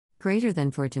Greater than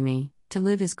for to me, to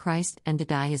live is Christ and to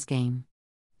die is gain.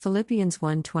 Philippians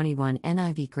 1:21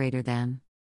 NIV Greater than.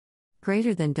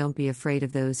 Greater than don't be afraid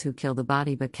of those who kill the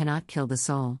body but cannot kill the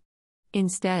soul.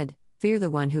 Instead, fear the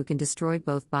one who can destroy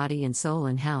both body and soul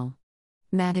in hell.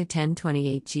 Matthew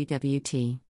 10:28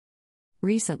 GWT.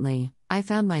 Recently, I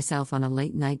found myself on a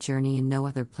late-night journey in no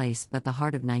other place but the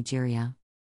heart of Nigeria.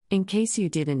 In case you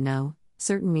didn't know,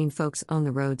 certain mean folks own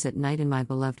the roads at night in my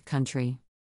beloved country.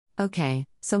 Okay,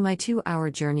 so my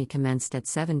 2-hour journey commenced at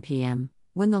 7 p.m.,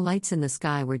 when the lights in the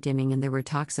sky were dimming and there were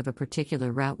talks of a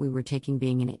particular route we were taking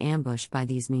being an ambush by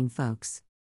these mean folks.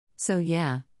 So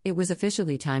yeah, it was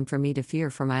officially time for me to fear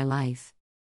for my life.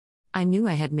 I knew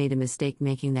I had made a mistake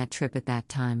making that trip at that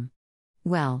time.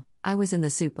 Well, I was in the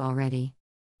soup already.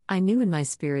 I knew in my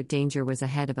spirit danger was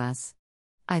ahead of us.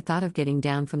 I thought of getting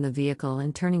down from the vehicle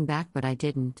and turning back, but I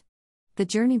didn't. The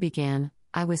journey began,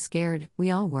 I was scared, we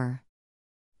all were.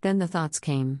 Then the thoughts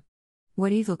came.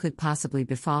 What evil could possibly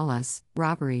befall us?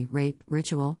 Robbery, rape,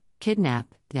 ritual,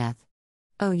 kidnap, death.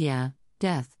 Oh yeah,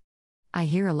 death. I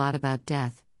hear a lot about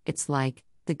death, it's like,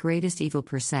 the greatest evil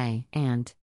per se,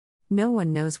 and no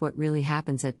one knows what really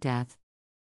happens at death.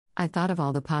 I thought of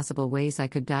all the possible ways I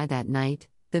could die that night,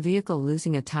 the vehicle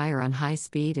losing a tire on high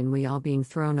speed and we all being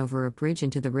thrown over a bridge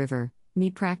into the river, me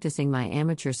practicing my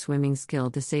amateur swimming skill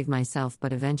to save myself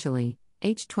but eventually,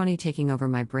 H20 taking over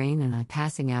my brain and I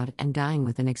passing out and dying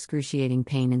with an excruciating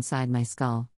pain inside my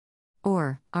skull.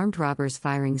 Or, armed robbers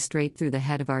firing straight through the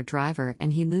head of our driver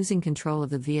and he losing control of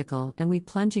the vehicle and we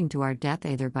plunging to our death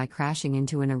either by crashing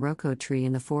into an iroko tree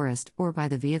in the forest or by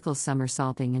the vehicle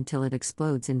somersaulting until it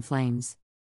explodes in flames.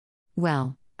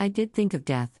 Well, I did think of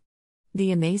death.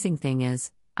 The amazing thing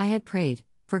is, I had prayed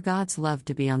for God's love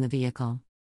to be on the vehicle.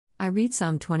 I read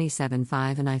Psalm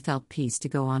 27:5 and I felt peace to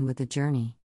go on with the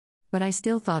journey. But I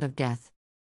still thought of death.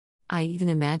 I even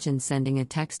imagined sending a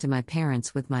text to my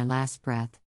parents with my last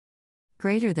breath.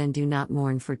 Greater than do not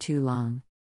mourn for too long.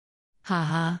 Ha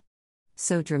ha.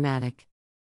 So dramatic.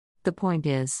 The point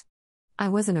is, I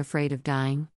wasn't afraid of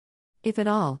dying. If at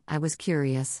all, I was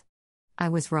curious. I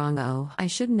was wrong, I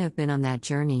shouldn't have been on that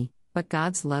journey, but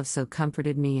God's love so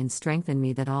comforted me and strengthened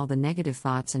me that all the negative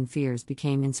thoughts and fears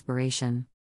became inspiration.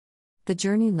 The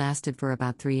journey lasted for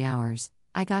about 3 hours.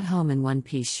 I got home in one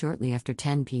piece shortly after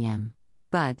 10 p.m.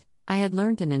 But I had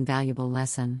learned an invaluable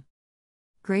lesson.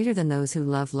 Greater than those who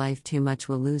love life too much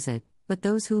will lose it, but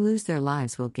those who lose their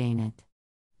lives will gain it.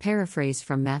 Paraphrase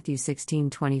from Matthew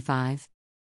 16:25.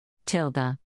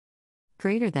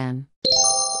 Greater than.